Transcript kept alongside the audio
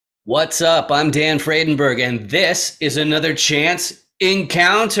What's up? I'm Dan Fredenberg, and this is another chance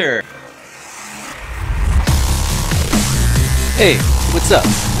encounter. Hey, what's up?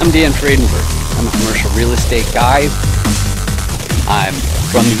 I'm Dan Fredenberg. I'm a commercial real estate guy. I'm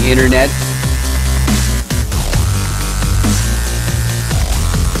from the internet.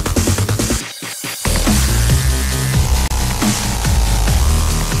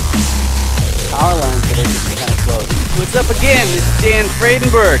 Power lines that are kind of close. What's up again? This is Dan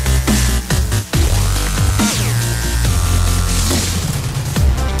Fredenberg.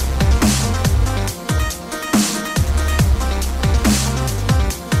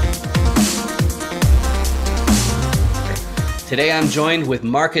 Today I'm joined with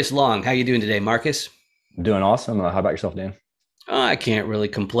Marcus Long. How you doing today, Marcus? Doing awesome. How about yourself, Dan? I can't really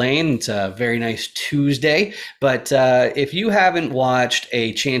complain. It's a very nice Tuesday. But if you haven't watched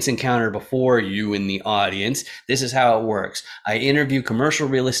a Chance Encounter before, you in the audience, this is how it works. I interview commercial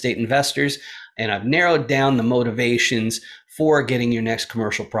real estate investors, and I've narrowed down the motivations for getting your next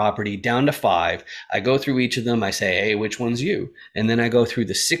commercial property down to 5. I go through each of them. I say, hey, which one's you? And then I go through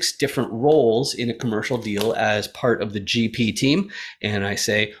the 6 different roles in a commercial deal as part of the GP team. And I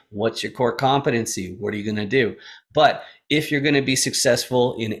say, what's your core competency? What are you going to do? But if you're going to be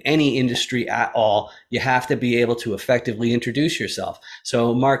successful in any industry at all, you have to be able to effectively introduce yourself.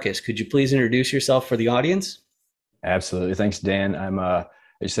 So Marcus, could you please introduce yourself for the audience? Absolutely. Thanks, Dan. As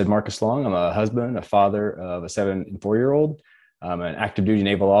you said, Marcus Long. I'm a husband, a father of a 7 and 4-year-old. I'm an active duty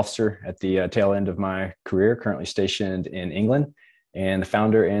naval officer at the tail end of my career, currently stationed in England, and the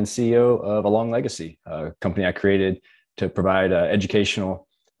founder and CEO of A Long Legacy, a company I created to provide educational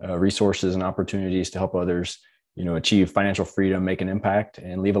resources and opportunities to help others, achieve financial freedom, make an impact,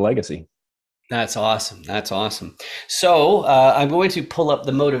 and leave a legacy. That's awesome. That's awesome. So I'm going to pull up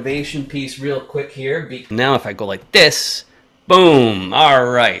the motivation piece real quick here. Now, if I go like this, boom. All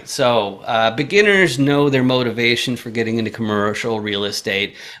right. So beginners know their motivation for getting into commercial real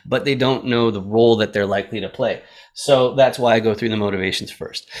estate, but they don't know the role that they're likely to play. So that's why I go through the motivations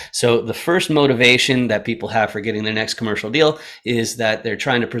first. So the first motivation that people have for getting their next commercial deal is that they're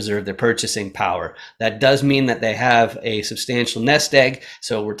trying to preserve their purchasing power. That does mean that they have a substantial nest egg.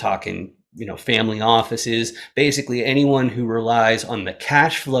 So we're talking family offices, basically anyone who relies on the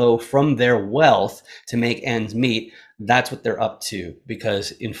cash flow from their wealth to make ends meet. That's what they're up to,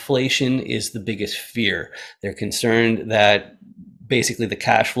 because inflation is the biggest fear. They're concerned that basically the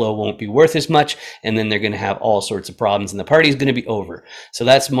cash flow won't be worth as much, and then they're going to have all sorts of problems and the party's going to be over. So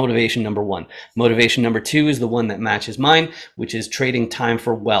that's motivation number 1. Motivation number 2 is the one that matches mine, which is trading time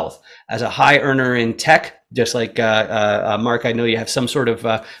for wealth. As a high earner in tech, just like Mark, I know you have some sort of,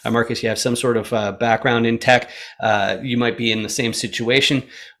 Marcus, you have some sort of background in tech. You might be in the same situation,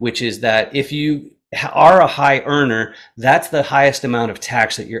 which is that if you are a high earner, that's the highest amount of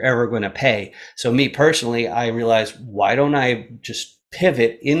tax that you're ever going to pay. So me personally, I realized, why don't I just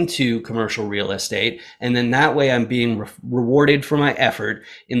pivot into commercial real estate? And then that way I'm being rewarded for my effort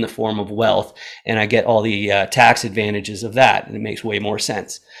in the form of wealth, and I get all the tax advantages of that, and it makes way more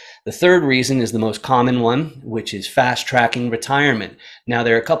sense. The third reason is the most common one, which is fast tracking retirement. Now,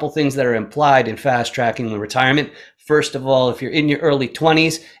 there are a couple things that are implied in fast tracking the retirement. First of all, if you're in your early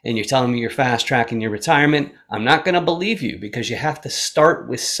 20s and you're telling me you're fast tracking your retirement, I'm not going to believe you, because you have to start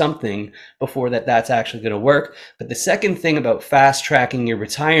with something before that's actually going to work. But the second thing about fast tracking your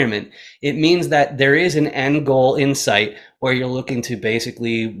retirement, it means that there is an end goal in sight where you're looking to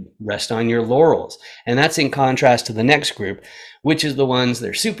basically rest on your laurels. And that's in contrast to the next group, which is the ones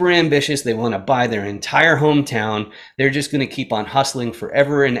they're super ambitious. They want to buy their entire hometown. They're just going to keep on hustling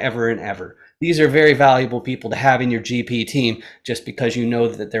forever and ever and ever. These are very valuable people to have in your GP team, just because you know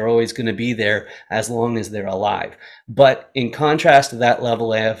that they're always going to be there as long as they're alive. But in contrast to that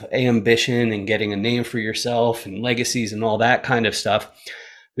level of ambition and getting a name for yourself and legacies and all that kind of stuff,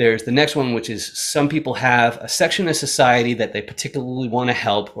 there's the next one, which is some people have a section of society that they particularly want to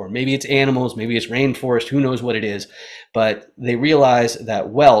help, or maybe it's animals, maybe it's rainforest, who knows what it is, but they realize that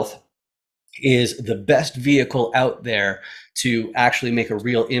wealth is the best vehicle out there to actually make a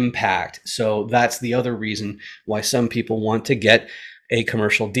real impact. So that's the other reason why some people want to get a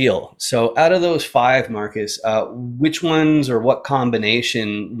commercial deal. So out of those 5, Marcus, which ones or what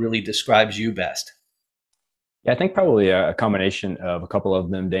combination really describes you best? Yeah, I think probably a combination of a couple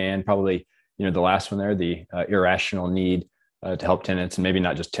of them, Dan. Probably, the last one there, the irrational need to help tenants, and maybe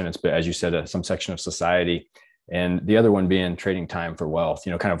not just tenants, but as you said, some section of society. And the other one being trading time for wealth.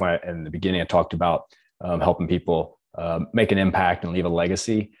 Kind of when in the beginning, I talked about helping people make an impact and leave a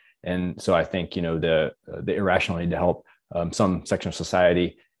legacy. And so I think, the irrational need to help some section of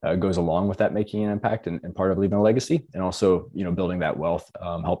society goes along with that, making an impact and part of leaving a legacy. And also, building that wealth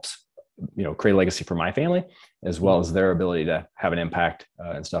helps, create a legacy for my family, as well as their ability to have an impact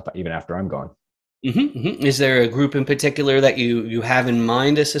and stuff even after I'm gone. Is there a group in particular that you have in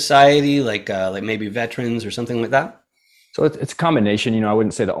mind, a society like maybe veterans or something like that? So it's a combination. I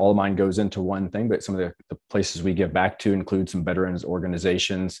wouldn't say that all of mine goes into one thing, but some of the places we give back to include some veterans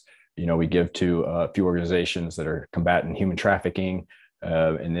organizations. We give to a few organizations that are combating human trafficking,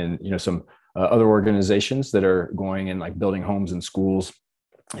 and then some other organizations that are going and like building homes and schools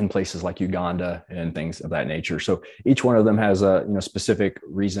in places like Uganda and things of that nature. So each one of them has a specific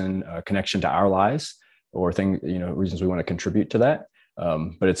reason, connection to our lives, or reasons we want to contribute to that.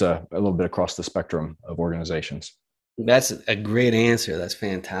 But it's a little bit across the spectrum of organizations. That's a great answer. That's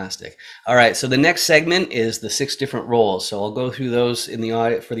fantastic. All right, so the next segment is the 6 different roles. So I'll go through those in the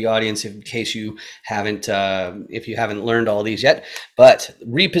audit for the audience in case you haven't, if you haven't learned all these yet. But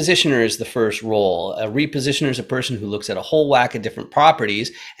repositioner is the first role. A repositioner is a person who looks at a whole whack of different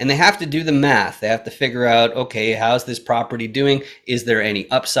properties, and they have to do the math. They have to figure out, okay, how's this property doing? Is there any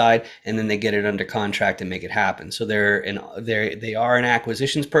upside? And then they get it under contract and make it happen. So they are an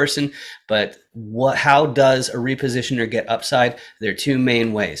acquisitions person, but how does a repositioner get upside? There are 2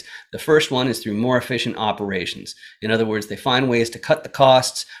 main ways. The first one is through more efficient operations. In other words, they find ways to cut the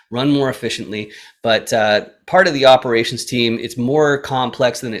costs, run more efficiently. But part of the operations team, it's more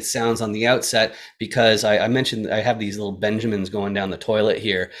complex than it sounds on the outset, because I mentioned I have these little Benjamins going down the toilet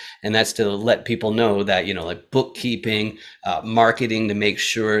here, and that's to let people know that, like bookkeeping, marketing to make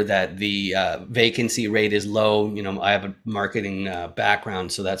sure that the vacancy rate is low. I have a marketing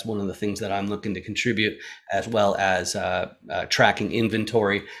background, so that's one of the things that I'm looking to contribute, as well as tracking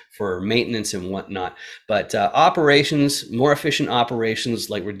inventory for maintenance and whatnot. But operations, more efficient operations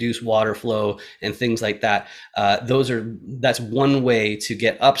like reduced water flow and things like that, that's one way to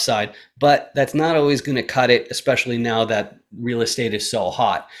get upside, but that's not always going to cut it, especially now that real estate is so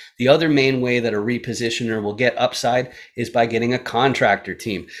hot. The other main way that a repositioner will get upside is by getting a contractor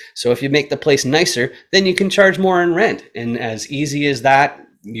team. So if you make the place nicer, then you can charge more in rent. And as easy as that,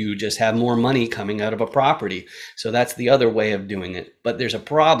 you just have more money coming out of a property. So that's the other way of doing it. But there's a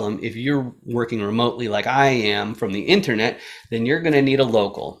problem. If you're working remotely like I am from the internet, then you're going to need a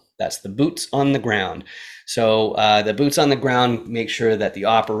local. That's the boots on the ground. So the boots on the ground make sure that the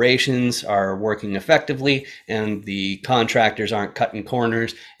operations are working effectively and the contractors aren't cutting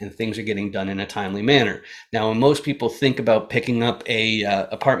corners and things are getting done in a timely manner. Now, when most people think about picking up a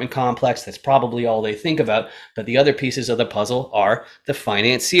apartment complex, that's probably all they think about. But the other pieces of the puzzle are the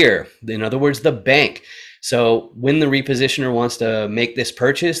financier, in other words, the bank. So when the repositioner wants to make this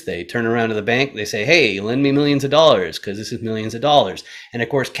purchase, they turn around to the bank, they say, hey, lend me millions of dollars, because this is millions of dollars. And of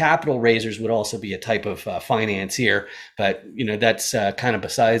course, capital raisers would also be a type of financier, but that's kind of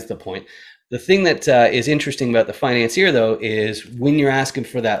besides the point. The thing that is interesting about the financier, though, is when you're asking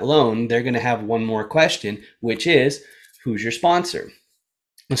for that loan, they're going to have one more question, which is, who's your sponsor?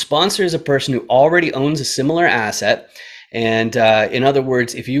 A sponsor is a person who already owns a similar asset. And in other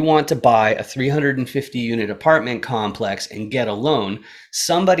words, if you want to buy a 350 unit apartment complex and get a loan,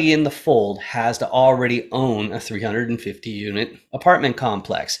 somebody in the fold has to already own a 350 unit apartment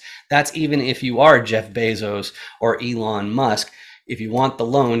complex. That's even if you are Jeff Bezos or Elon Musk. If you want the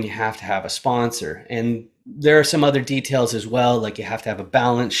loan, you have to have a sponsor. And there are some other details as well, like you have to have a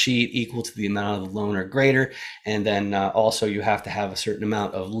balance sheet equal to the amount of the loan or greater. And then also you have to have a certain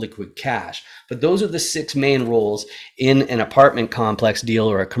amount of liquid cash. But those are the 6 main roles in an apartment complex deal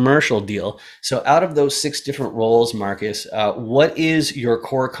or a commercial deal. So out of those 6 different roles, Marcus, what is your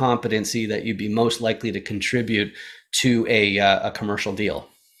core competency that you'd be most likely to contribute to a commercial deal?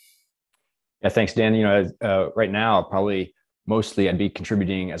 Yeah, thanks, Dan. Right now, probably mostly I'd be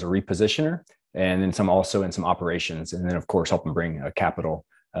contributing as a repositioner, and then some also in some operations, and then of course helping bring capital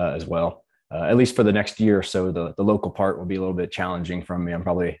as well. At least for the next year or so, the local part will be a little bit challenging from me. I'm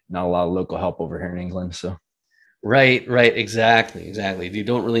probably not a lot of local help over here in England, so. Right, exactly. You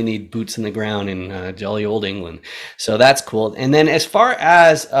don't really need boots in the ground in jolly old England. So that's cool. And then as far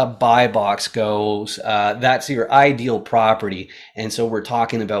as a buy box goes, that's your ideal property. And so we're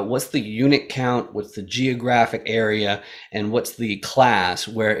talking about what's the unit count, what's the geographic area, and what's the class,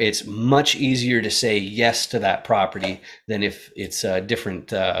 where it's much easier to say yes to that property than if it's a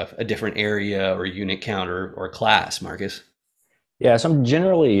different area or unit count or class, Marcus. Yeah, so I'm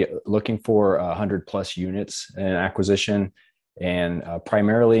generally looking for 100 plus units in acquisition, and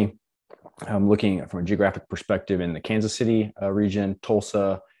primarily I'm looking from a geographic perspective in the Kansas City region,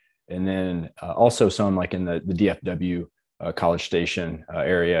 Tulsa, and then also some like in the DFW College Station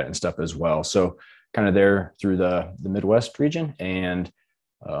area and stuff as well. So kind of there through the Midwest region, and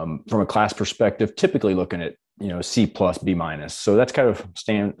From a class perspective, typically looking at, C plus, B minus. So that's kind of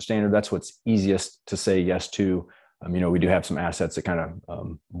standard. That's what's easiest to say yes to. We do have some assets that kind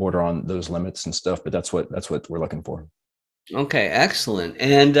of border on those limits and stuff, but that's what we're looking for. Okay, excellent.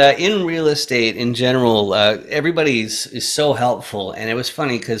 And in real estate in general, everybody's is so helpful. And it was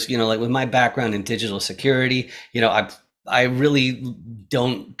funny because, like with my background in digital security, I really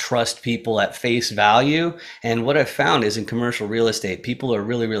don't trust people at face value. And what I've found is in commercial real estate, people are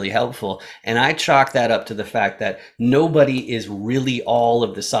really, really helpful. And I chalk that up to the fact that nobody is really all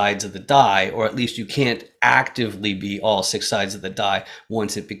of the sides of the die, or at least you can't actively be all six sides of the die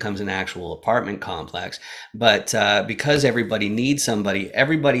once it becomes an actual apartment complex. But because everybody needs somebody,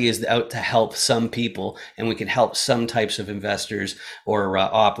 everybody is out to help some people, and we can help some types of investors or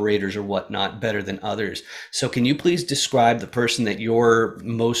operators or whatnot better than others. So can you please describe the person that you're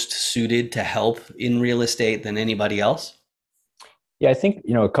most suited to help in real estate than anybody else? Yeah, I think,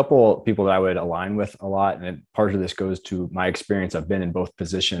 a couple of people that I would align with a lot, and part of this goes to my experience. I've been in both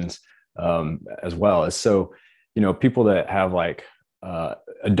positions as well as people that have like a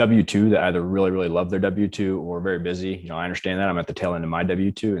W-2 that either really, really love their W-2 or very busy. I understand that I'm at the tail end of my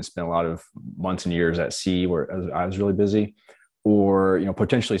W-2 and spent a lot of months and years at sea where I was really busy, or,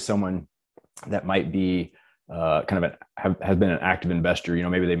 potentially someone that might be has been an active investor.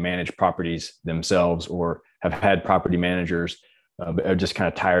 Maybe they manage properties themselves or have had property managers, but are just kind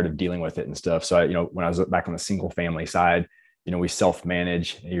of tired of dealing with it and stuff. So when I was back on the single family side, we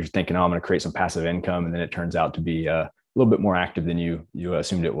self-manage. You're thinking, oh, I'm going to create some passive income, and then it turns out to be a little bit more active than you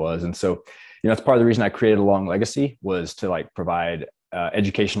assumed it was. And so, that's part of the reason I created a long legacy, was to like provide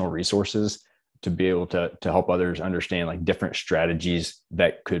educational resources to be able to help others understand like different strategies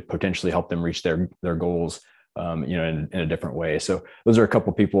that could potentially help them reach their goals, in a different way. So those are a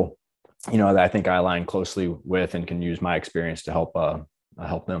couple of people, that I think I align closely with and can use my experience to help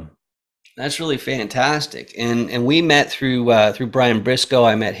them. That's really fantastic. And we met through Brian Briscoe.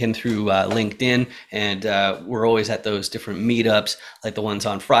 I met him through LinkedIn, and we're always at those different meetups, like the ones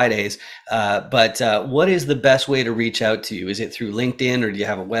on Fridays. But what is the best way to reach out to you? Is it through LinkedIn, or do you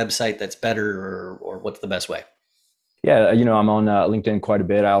have a website that's better, or what's the best way? Yeah, I'm on LinkedIn quite a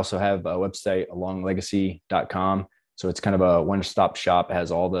bit. I also have a website, alonglegacy.com. So it's kind of a one-stop shop. It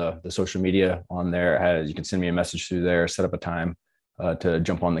has all the social media on there. You can send me a message through there, set up a time to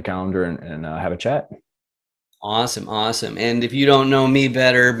jump on the calendar and have a chat. Awesome, awesome. And if you don't know me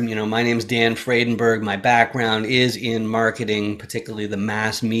better, my name's Dan Fredenberg. My background is in marketing, particularly the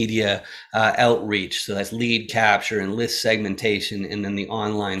mass media outreach. So that's lead capture and list segmentation, and then the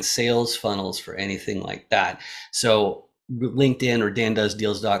online sales funnels for anything like that. So LinkedIn or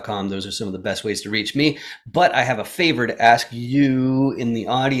dandoesdeals.com, those are some of the best ways to reach me. But I have a favor to ask you in the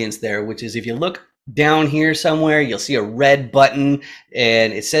audience there, which is if you look down here somewhere, you'll see a red button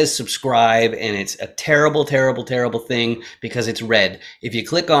and it says subscribe, and it's a terrible, terrible, terrible thing because it's red. If you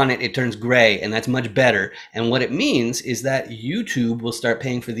click on it, it turns gray, and that's much better. And what it means is that YouTube will start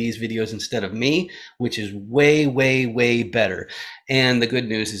paying for these videos instead of me, which is way, way, way better. And the good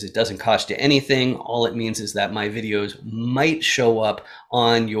news is it doesn't cost you anything. All it means is that my videos might show up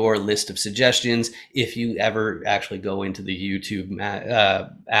on your list of suggestions if you ever actually go into the YouTube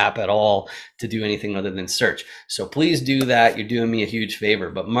app at all to do anything other than search. So please do that. You're doing me a huge favor.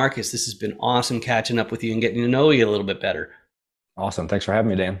 But Marcus, this has been awesome catching up with you and getting to know you a little bit better. Awesome. Thanks for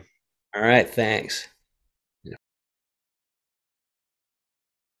having me, Dan. All right. Thanks.